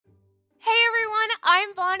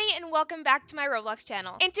I'm Bonnie and welcome back to my Roblox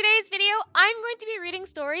channel. In today's video, I'm going to be reading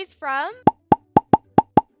stories from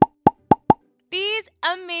these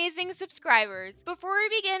amazing subscribers. Before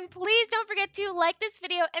we begin, please don't forget to like this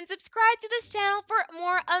video and subscribe to this channel for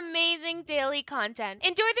more amazing daily content.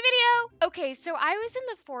 Enjoy the video! Okay, so I was in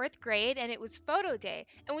the 4th grade and it was photo day,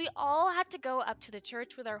 and we all had to go up to the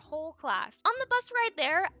church with our whole class. On the bus ride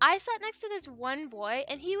there, I sat next to this one boy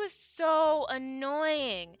and he was so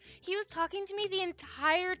annoying. He was talking to me the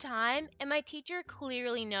entire time and my teacher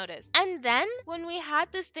clearly noticed. And then, when we had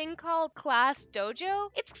this thing called class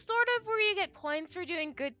dojo, it's sort of where you get points for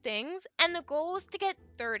doing good things, and the goal was to get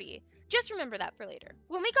 30. Just remember that for later.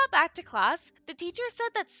 When we got back to class, the teacher said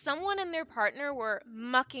that someone and their partner were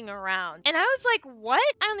mucking around. And I was like,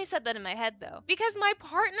 what? I only said that in my head though, because my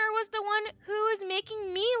partner was the one who was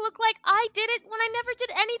making me look like I did it when I never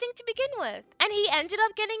did anything to begin with. And he ended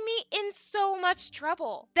up getting me in so much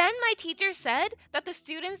trouble. Then my teacher said that the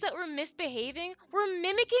students that were misbehaving were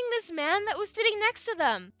mimicking this man that was sitting next to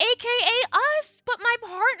them, aka us, but my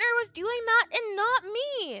partner was doing that and not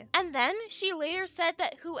me. And then she later said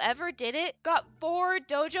that whoever did it got 4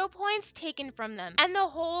 dojo points taken from them, and the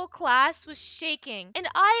whole class was shaking, and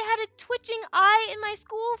I had a twitching eye in my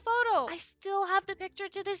school photo. I still have the picture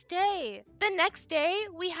to this day. The next day,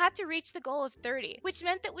 we had to reach the goal of 30, which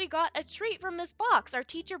meant that we got a treat from this box our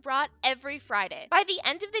teacher brought every Friday. By the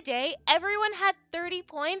end of the day, everyone had 30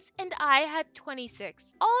 points and I had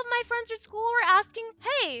 26. All of my friends at school were asking,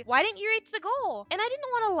 hey, why didn't you reach the goal? And I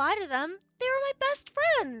didn't want to lie to them. They were my best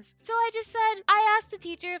friends. So I just said, I asked the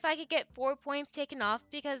teacher if I could get 4 points taken off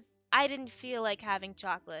because I didn't feel like having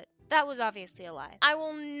chocolate. That was obviously a lie. I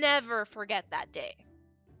will never forget that day.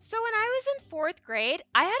 So when I was in 4th grade,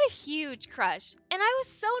 I had a huge crush, and I was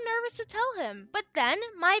so nervous to tell him. But then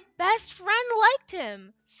my best friend liked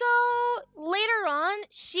him. So later on,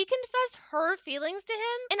 she confessed her feelings to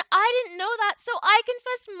him, and I didn't know that, so I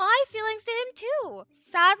confessed my feelings to him too.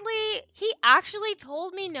 Sadly, he actually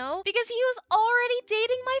told me no because he was already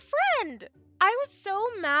dating my friend. I was so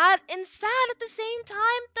mad and sad at the same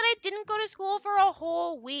time that I didn't go to school for a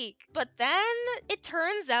whole week. But then it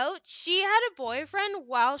turns out she had a boyfriend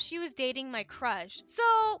while she was dating my crush. So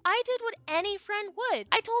I did what any friend would.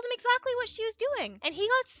 I told him exactly what she was doing, and he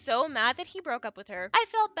got so mad that he broke up with her. I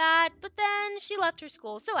felt bad, but then she left her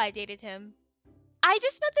school, so I dated him. I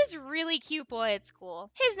just met this really cute boy at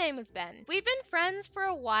school. His name was Ben. We've been friends for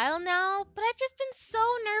a while now, but I've just been so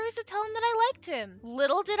nervous to tell him that I liked him.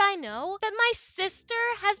 Little did I know that my sister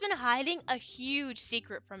has been hiding a huge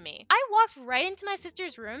secret from me. I walked right into my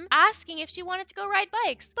sister's room asking if she wanted to go ride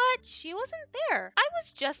bikes, but she wasn't there. I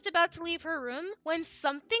was just about to leave her room when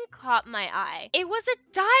something caught my eye. It was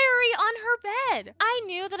a diary on her bed. I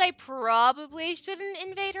knew that I probably shouldn't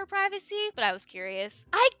invade her privacy, but I was curious.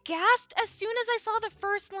 I gasped as soon as I saw the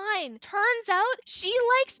first line. Turns out she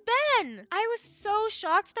likes Ben. I was so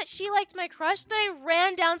shocked that she liked my crush that I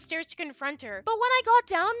ran downstairs to confront her. But when I got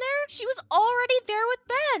down there, she was already there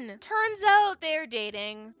with Ben. Turns out they're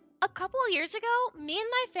dating. A couple years ago, me and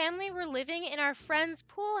my family were living in our friend's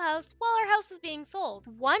pool house while our house was being sold.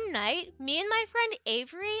 One night, me and my friend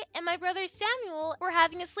Avery and my brother Samuel were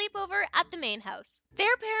having a sleepover at the main house.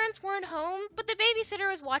 Their parents weren't home, but the babysitter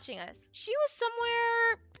was watching us. She was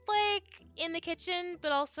somewhere in the kitchen,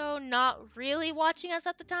 but also not really watching us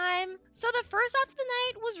at the time. So the first half of the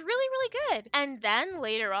night was really good. And then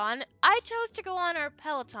later on, I chose to go on our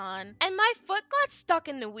Peloton, and my foot got stuck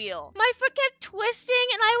in the wheel. My foot kept twisting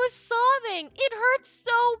and I was sobbing. It hurt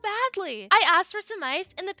so badly. I asked for some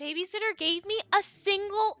ice and the babysitter gave me a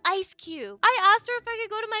single ice cube. I asked her if I could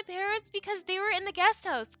go to my parents because they were in the guest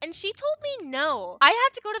house, and she told me no. I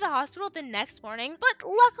had to go to the hospital the next morning, but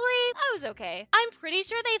luckily I was okay. I'm pretty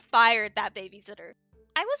sure they fired that babysitter.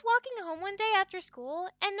 I was walking home one day after school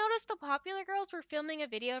and noticed the Popular Girls were filming a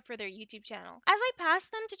video for their YouTube channel. As I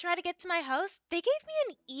passed them to try to get to my house, they gave me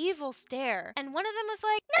an evil stare, and one of them was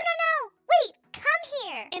like, No, wait,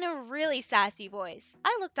 come here. in a really sassy voice.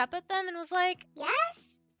 I looked up at them and was like, Yes?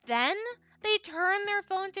 then they turned their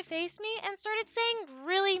phone to face me and started saying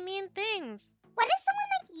really mean things. What is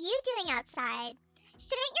someone like you doing outside?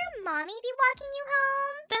 Shouldn't your mommy be walking you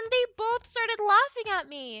home? Then they both started laughing at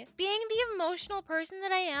me. Being the emotional person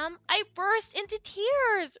that I am, I burst into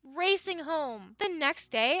tears, racing home. The next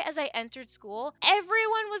day, as I entered school,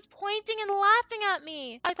 everyone was pointing and laughing at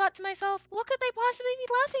me. I thought to myself, what could they possibly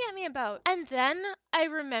be laughing at me about? And then I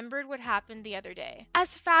remembered what happened the other day.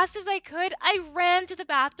 As fast as I could, I ran to the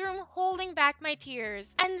bathroom, holding back my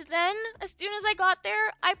tears. And then, as soon as I got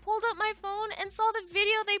there, I pulled up my phone and saw the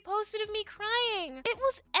video they posted of me crying. It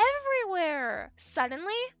was everywhere.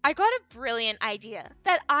 Suddenly, I got a brilliant idea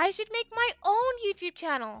that I should make my own YouTube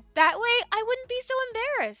channel. That way, I wouldn't be so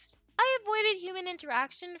embarrassed. I avoided human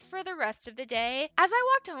interaction for the rest of the day. As I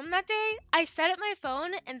walked home that day, I set up my phone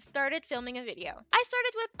and started filming a video. I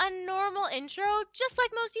started with a normal intro, just like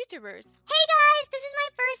most YouTubers. Hey guys, this is my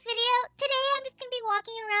first video. Today I'm just gonna be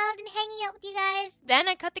walking around and hanging out with you guys. Then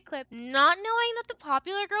I cut the clip, not knowing that the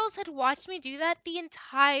popular girls had watched me do that the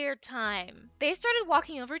entire time. They started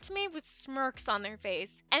walking over to me with smirks on their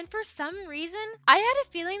face, and for some reason, I had a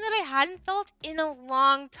feeling that I hadn't felt in a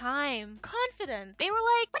long time. Confident. They were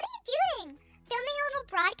like, What are you doing? Filming a little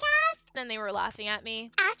broadcast? then they were laughing at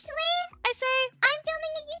me. Actually, I say, I'm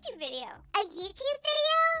filming a YouTube video. A YouTube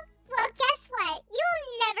video? Well, guess what?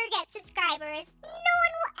 You'll never get subscribers. No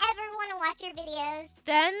one will ever want to watch your videos.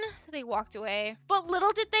 then they walked away. But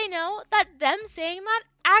little did they know that them saying that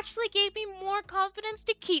actually gave me more confidence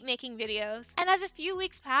to keep making videos. And as a few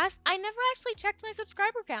weeks passed, I never actually checked my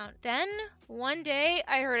subscriber count. Then, one day,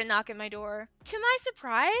 I heard a knock at my door. To my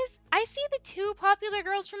surprise, I see the two popular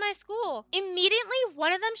girls from my school. Immediately,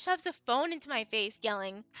 one of them shoves a phone into my face,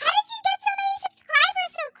 yelling, How did you get so many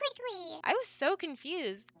subscribers so quickly? I was so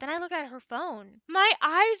confused. Then I look at her phone. My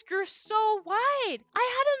eyes grew so wide. I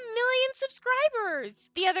had 1,000,000 subscribers.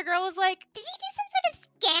 The other girl was like, Did you do some sort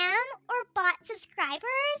of scam or bought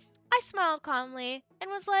subscribers? I smiled calmly and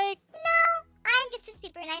was like, No, I'm just a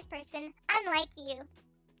super nice person, unlike you.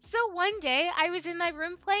 so one day I was in my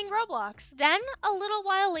room playing Roblox. Then, a little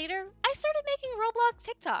while later, I started making Roblox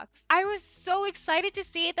TikToks. I was so excited to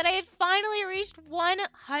see that I had finally reached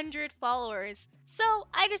 100 followers. So,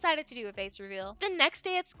 I decided to do a face reveal. The next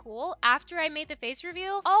day at school, after I made the face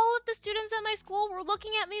reveal, all of the students at my school were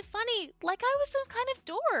looking at me funny, like I was some kind of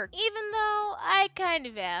dork, even though I kind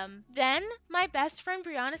of am. Then, my best friend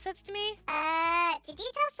Brianna says to me, Did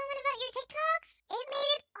you tell someone about your TikToks? It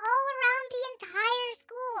made it all around the entire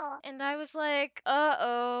school. and I was like,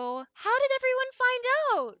 uh-oh, how did everyone find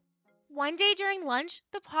out? One day during lunch,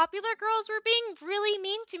 the popular girls were being really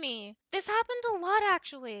mean to me. This happened a lot,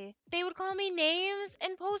 actually. They would call me names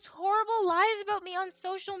and post horrible lies about me on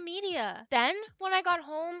social media. Then, when I got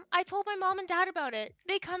home, I told my mom and dad about it.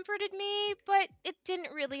 They comforted me, but it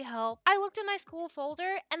didn't really help. I looked at my school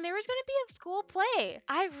folder, and there was going to be a school play.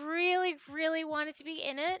 I really wanted to be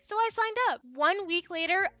in it, so I signed up. 1 week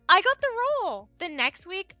later, I got the role. The next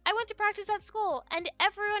week, I went to practice at school, and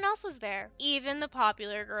everyone else was there, even the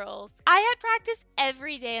popular girls. I had practice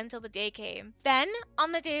every day until the day came. Then,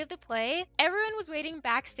 on the day of the play, everyone was waiting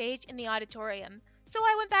backstage in the auditorium. So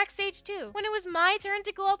I went backstage too. When it was my turn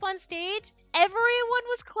to go up on stage, everyone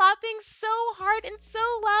was clapping so hard and so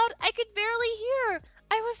loud I could barely hear.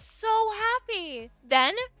 I was so happy.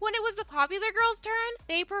 Then, when it was the popular girls' turn,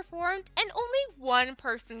 they performed and only one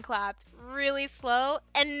person clapped, really slow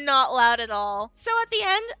and not loud at all. So at the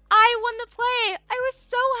end, I won the play. I was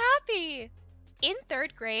so happy. In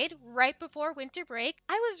 3rd grade, right before winter break,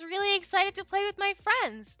 I was really excited to play with my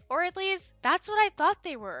friends. Or at least, that's what I thought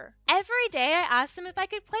they were. Every day I asked them if I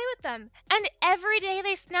could play with them, and every day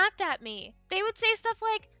they snapped at me. They would say stuff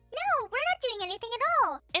like, No, we're not doing anything at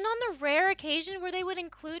all. and on the rare occasion where they would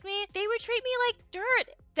include me, they would treat me like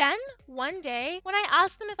dirt. Then, one day, when I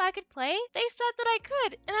asked them if I could play, they said that I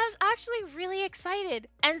could, and I was actually really excited.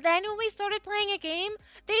 And then when we started playing a game,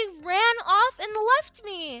 they ran off and left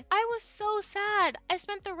me. I was so sad. I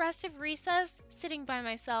spent the rest of recess sitting by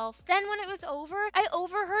myself. Then when it was over, I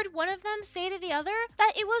overheard one of them say to the other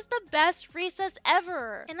that it was the best recess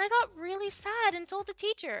ever. And I got really sad and told the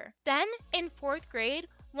teacher. Then, in 4th grade,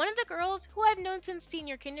 one of the girls, who I've known since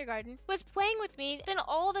senior kindergarten, was playing with me. Then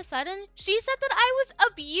all of a sudden, she said that I was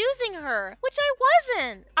abusing her, which I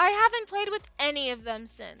wasn't. I haven't played with any of them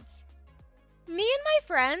since. Me and my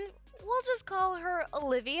friend, we'll just call her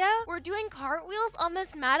Olivia, were doing cartwheels on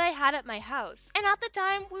this mat I had at my house. And at the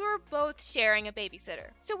time, we were both sharing a babysitter.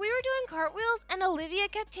 So we were doing cartwheels and Olivia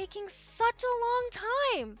kept taking such a long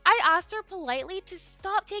time. I asked her politely to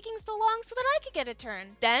stop taking so long so that I could get a turn.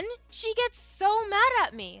 Then she gets so mad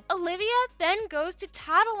at me. Olivia then goes to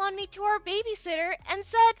tattle on me to our babysitter and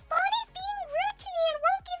said, Bonnie's being rude to me and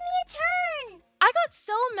won't give me a turn. I got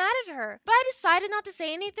so mad at her, but I decided not to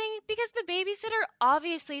say anything because the babysitter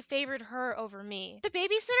obviously favored her over me. The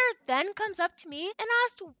babysitter then comes up to me and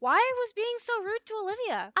asked why I was being so rude to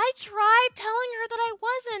Olivia. I tried telling her that I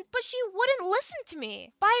wasn't, but she wouldn't listen to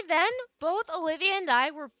me. By then, both Olivia and I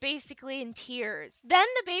were basically in tears. Then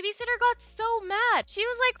the babysitter got so mad. She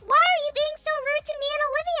was like, Why are you being so rude to me and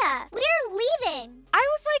Olivia? We're leaving. I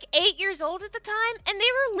was like 8 years years old at the time, and they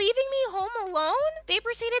were leaving me home alone. They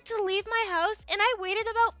proceeded to leave my house, and I waited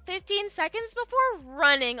about 15 seconds before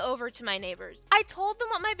running over to my neighbors. I told them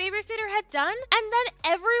what my babysitter had done, and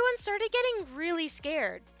then everyone started getting really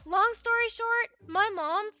scared. Long story short, my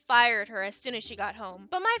mom fired her as soon as she got home,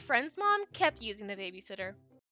 but my friend's mom kept using the babysitter.